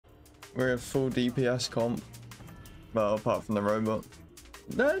We're a full DPS comp. Well, apart from the robot.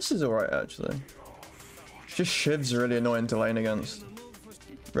 No, this is alright actually. Just Shiv's really annoying to lane against.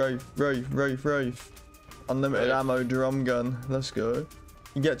 Wraith. Unlimited ammo drum gun. Let's go.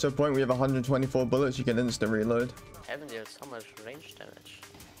 You get to a point where you have 124 bullets, you can instant reload. Haven't dealt so much range damage.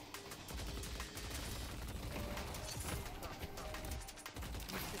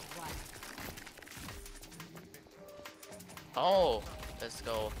 Oh, let's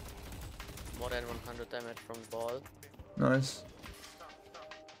go. More than 100 damage from the ball. Nice.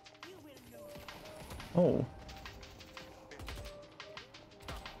 Oh.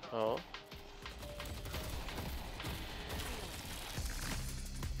 Oh.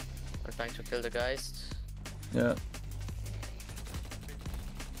 We're trying to kill the Geist. Yeah.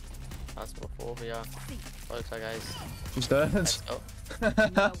 Phasmophobia. Poltergeist. She's dead. Let's go.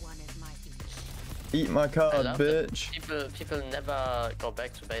 Eat my card, bitch. People never go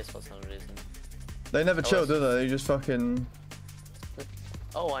back to base for some reason. They never chill, do they? They just fucking...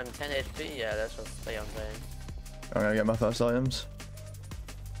 Oh, I'm 10 HP. Yeah, let's just stay on lane. I'm gonna get my first items.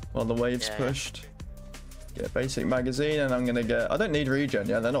 While the wave's pushed. Get a basic magazine and I'm gonna get... I don't need regen,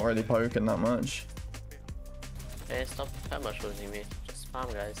 yeah? They're not really poking that much. Hey, stop perma-shooting me. Just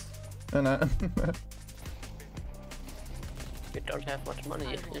farm, guys. I know. We don't have much money.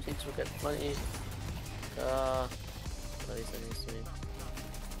 You need to get money. What is that me?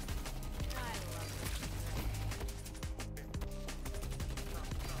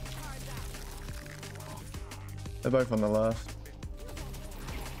 They're both on the left.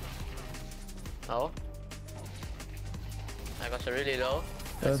 Oh. I got you really low.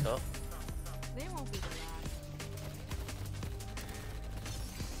 Let's go. They won't be the last.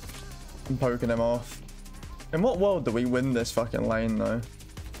 I'm poking him off. In what world do we win this fucking lane though?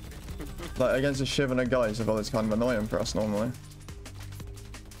 Like against a Shiv and a Geist, I thought it's kind of annoying for us normally.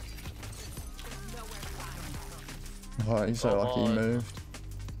 Oh, he's so lucky he moved.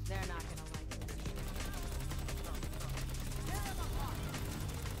 They're not gonna like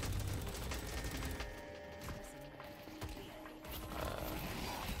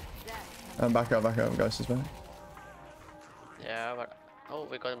this. Back up, Ghost is back. Yeah, but oh,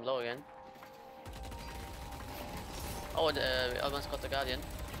 we got him low again. Oh, we almost got the Guardian.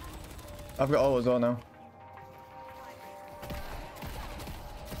 I've got all as well now.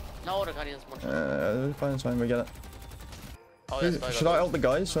 No, the Guardian's one. Fine, we get it. Oh, should I ult the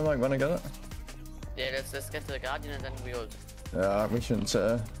guys so like when I get it? Yeah, let's get to the Guardian and then we ult. Yeah, we shouldn't sit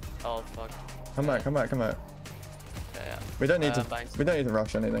here. Oh fuck. Come back. Yeah. We don't need to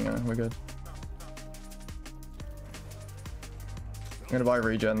rush anything. We're good. I'm gonna buy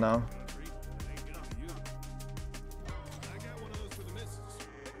regen now.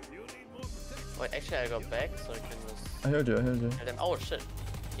 Wait, actually I go back so I can just... I heard you. And then, oh shit.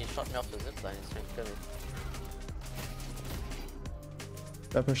 He shot me off the zipline, he's trying to kill me.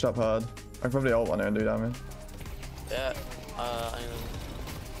 They're pushed up hard. I can probably ult one here and do damage. Yeah, I'm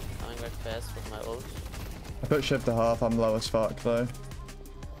going fast with my ult. I put shift to half, I'm low as fuck though.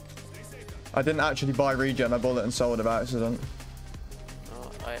 I didn't actually buy regen, I bought it and sold it by accident.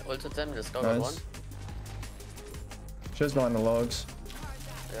 Oh, I ulted them, just go Nice. one. Shiv's behind the logs.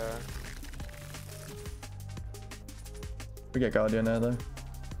 Yeah. We get Guardian there though.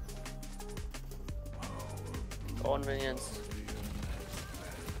 Go on, minions.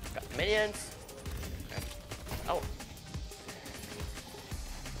 Got minions! Oh.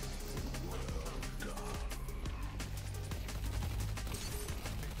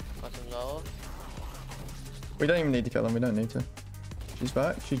 Got him low. We don't even need to kill him, we don't need to. She's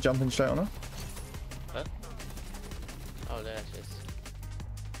back, she's jumping straight on her. Huh? Oh, there she is.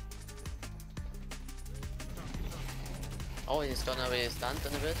 Oh, he's gonna be stunned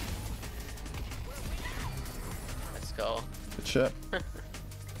in a bit. Let's go. Good shit.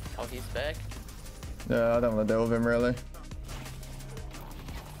 Oh, he's back. Yeah, I don't want to deal with him really.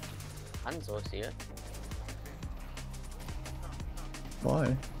 Hanzo's here.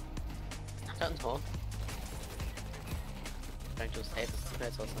 Why? I don't know. Trying to save his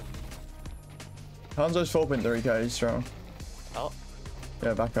teammates or something. Hanzo's 4.3k, he's strong. Oh.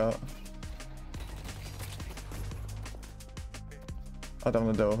 Yeah, back up. I don't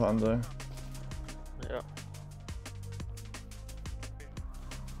want to deal with Hanzo. Yeah.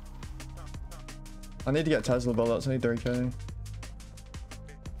 I need to get Tesla bullets, I need 3k.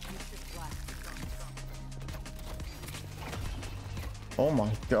 Oh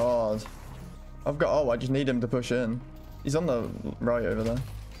my god. I've got, oh, I just need him to push in. He's on the right over there.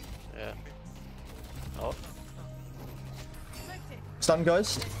 Yeah. Oh. Stun,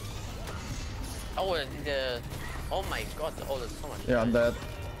 guys. Oh, the... Oh my god, oh, there's so much. Yeah, I'm dead.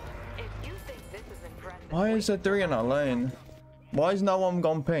 Why is there 3 in our lane? Why is no one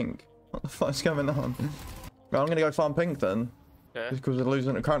gone pink? What the fuck's going on? Well, I'm gonna go farm pink then. Okay. Because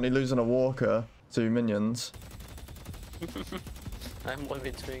we're currently losing a walker to minions. I'm one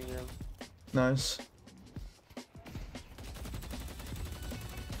between them. Nice.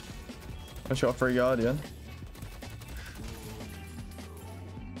 I shot a free guardian.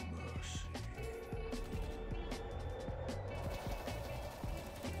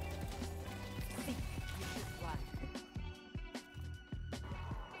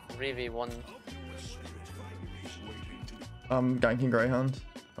 V1. I'm ganking Greyhound.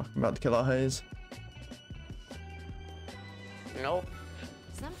 I'm about to kill our Haze. Nope.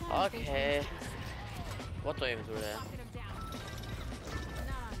 Sometimes they Okay. What do I even do there? get 'em down.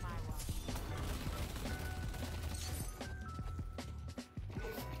 Not on my watch.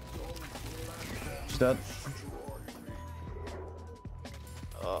 She's dead.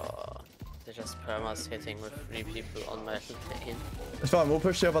 They're just permas hitting with 3 people on my lane. It's fine, we'll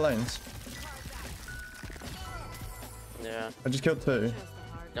push the other lanes. Yeah. I just killed 2. Just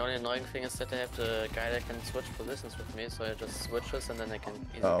the hard The only annoying thing is that I have the guy that can switch positions with me, so I just switches and then I can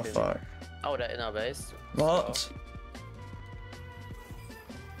easily Oh kill fuck. him. Oh, they're inner base. What? So,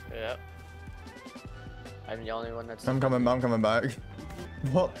 yeah. I'm the only one that's... I'm coming back.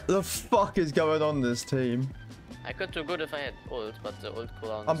 What the fuck is going on this team? I could do good if I had ult, but the ult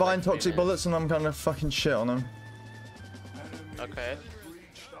cooldown I'm is buying like 3 toxic minutes. bullets and I'm gonna fucking shit on them. Okay.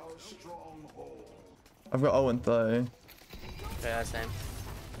 I've got 0 and 30. Yeah, same.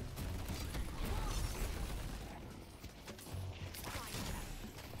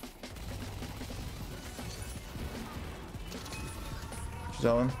 She's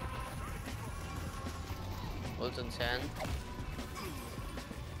Owen. Ult in 10.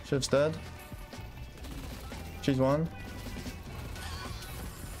 Shiv's dead. She's 1.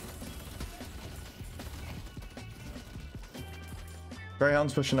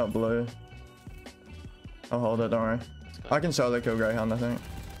 Greyhound's pushing up blue. I'll hold it, don't worry. I can solo kill Greyhound, I think.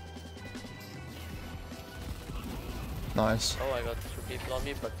 Nice. Oh, I got 2 people on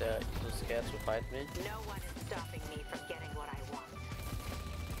me, but they're too scared to fight me. No one is stopping me from getting what I want.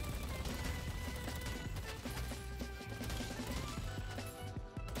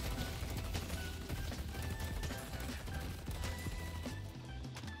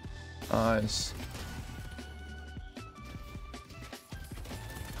 Nice.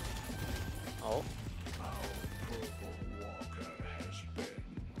 Oh.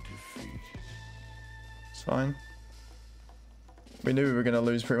 It's fine. We knew we were gonna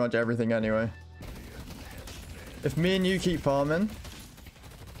lose pretty much everything anyway. If me and you keep farming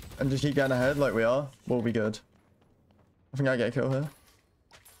and just keep getting ahead like we are, we'll be good. I think I get a kill here.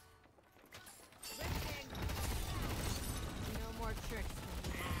 No more tricks for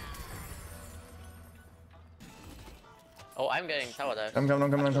me. Oh, I'm getting tower dive. I'm coming,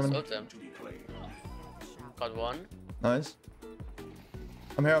 I'm coming, I'm Just coming. ult them. Got 1. Nice.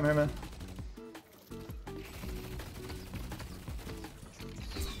 I'm here, man.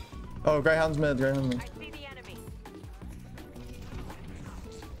 Oh, Greyhound's mid, Greyhound's mid. I see the enemy.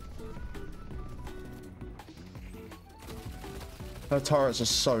 Her turrets are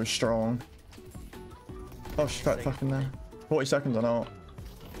so strong. Oh, she's right fucking there. 40 seconds on ult.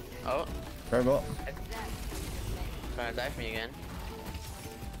 Oh, Robot. trying to dive me again.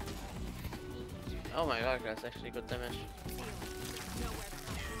 Oh my god, that's actually good damage.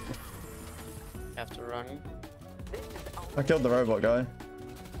 Have to run. I killed the robot guy.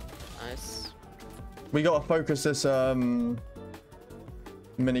 Nice. We gotta focus this minigun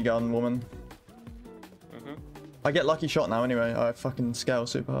woman. I get lucky shot now anyway. I fucking scale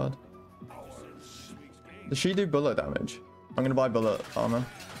super hard. Does she do bullet damage? I'm gonna buy bullet armor.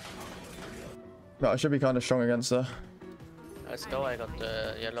 No, I should be kind of strong against her. Let's go, I got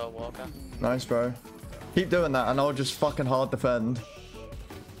the yellow walker. Nice, bro. Keep doing that and I'll just fucking hard defend.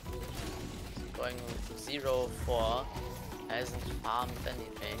 Going 0-4. Hasn't farmed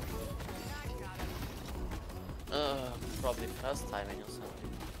anything. Probably first timing or something.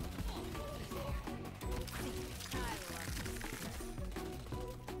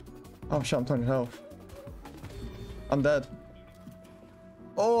 Oh shit, I'm 20 health. I'm dead.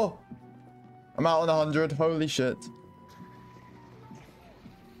 Oh! I'm out on 100. Holy shit.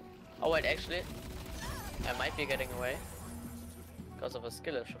 Oh wait, actually, I might be getting away because of a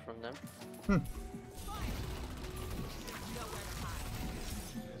skill issue from them.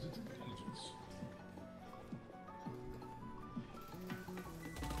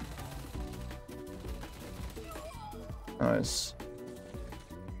 Nice.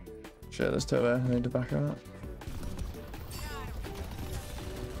 Shit, there's 2 there. I need to back out.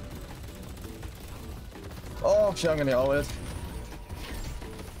 Oh shit, I'm gonna get ulted.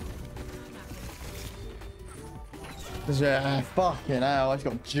 Yeah, fucking hell, I just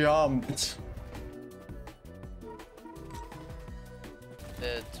got jumped.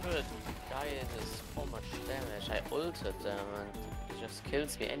 The turret guy does so much damage. I ulted them and he just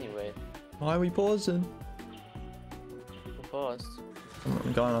kills me anyway. Why are we pausing? Who paused?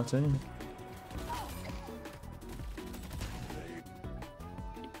 I'm going on our team.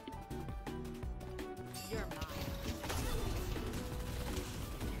 You're mine.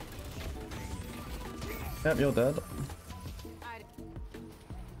 Yep, you're dead. I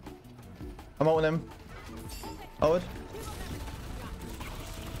I'm ulting him. Ulted.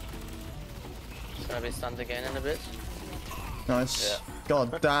 It's gonna be stunned again in a bit. Nice. Yeah.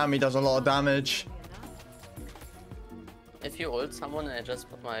 God damn, he does a lot of damage. If you ult someone and I just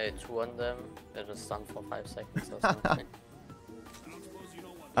put my 2 on them, they're just stunned for 5 seconds or something.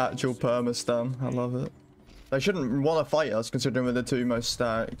 Actual perma stun. I love it. They shouldn't want to fight us considering we're the 2 most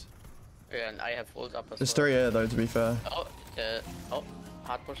stacked. Yeah, and I have ult up as There's well. 3 here though, to be fair. Oh,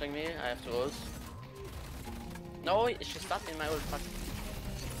 hard pushing me. I have to ult. No, she's stuck in my ult. Fuck.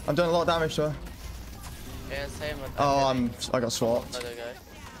 I'm doing a lot of damage to her. Yeah, same. But Oh, I got swapped. Another guy.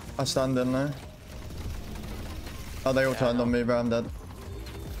 I stunned in there. Oh, they all turned on me, bro. I'm dead.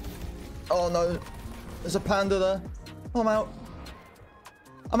 Oh no, there's a panda there. I'm out.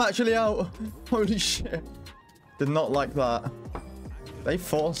 I'm actually out. Holy shit. Did not like that. They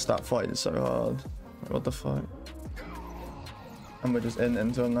forced that fight so hard. What the fuck? And we're just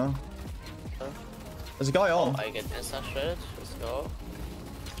into him now. There's a guy on. I get instant shit. Let's go.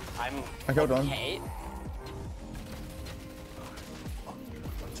 I killed one. Okay.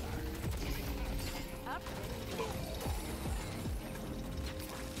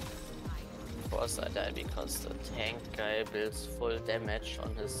 Of course I die because the tank guy builds full damage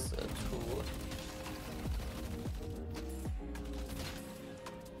on his 2.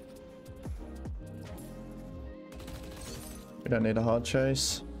 We don't need a hard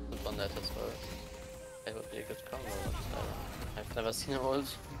chase. Good on that as well. That would be a good combo, but I've never seen a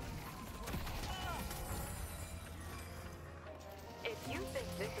ult. If you think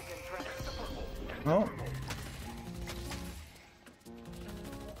this is impressive, Oh.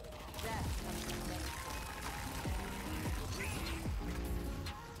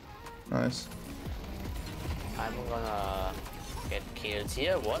 Nice. I'm gonna get killed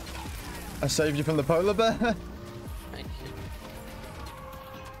here. What? I saved you from the polar bear. Thank you.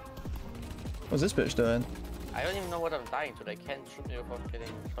 What's this bitch doing? I don't even know what I'm dying to. They can't shoot me without getting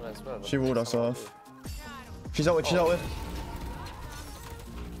shot as well. but She walled that's us how I off. She's ulted, she's ulted.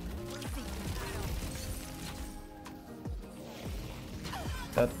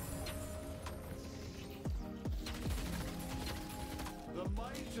 Dead.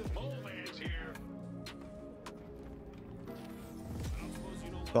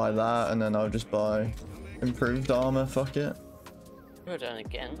 Buy that and then I'll just buy improved armor, fuck it. do. Then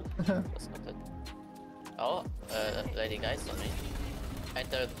again. That's not it. Oh, lady guys on me. And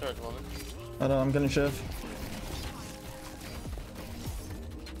the third woman. I know, I'm gonna shiv.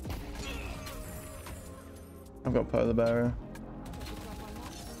 I've got polar bear.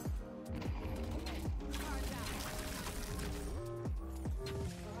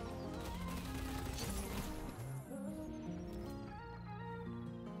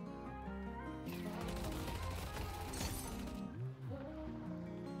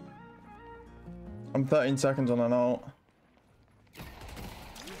 I'm 13 seconds on an ult.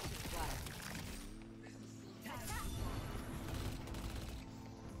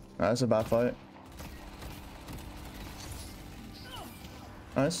 That's a bad fight.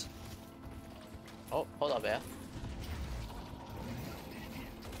 Nice. Oh, hold up, bear.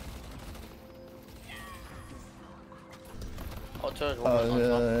 Oh, third woman Oh, on top.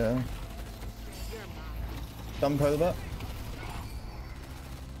 yeah. Dumb polar bear.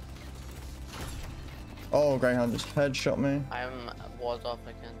 Oh, Greyhound just headshot me. I'm walled off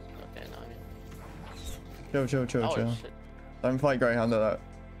again. Okay, now I mean. Chill. Oh, shit. Don't fight Greyhound at that.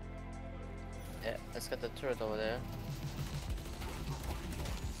 Yeah, let's get the turret over there.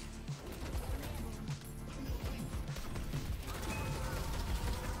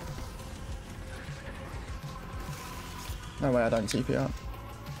 No way, I don't TP up.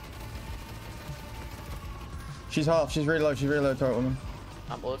 She's half, she's really low, turret woman.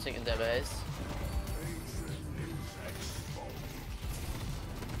 I'm ulting in their base.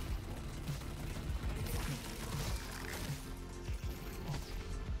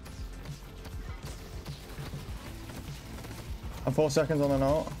 I'm 4 seconds on an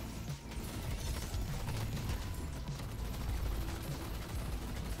ult.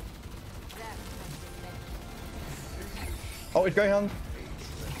 Oh, it's Greyhound.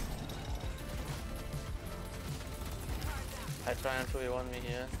 I try and 2v1 me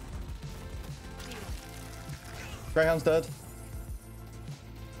here. Greyhound's dead.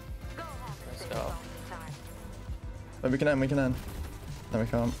 Let's go. No, we can end, we can end. No, we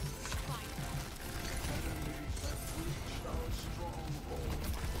can't.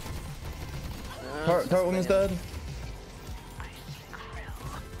 Turret woman's dead.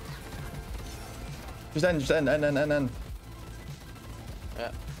 Just end, end.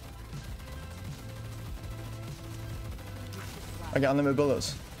 Yeah. I get unlimited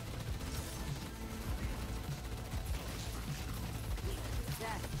bullets.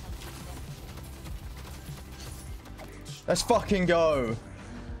 Let's fucking go.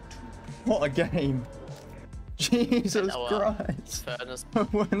 What a game. Jesus Christ. Fairness.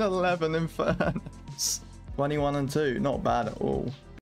 We're in 11 Infernos. 21 and 2. Not bad at all.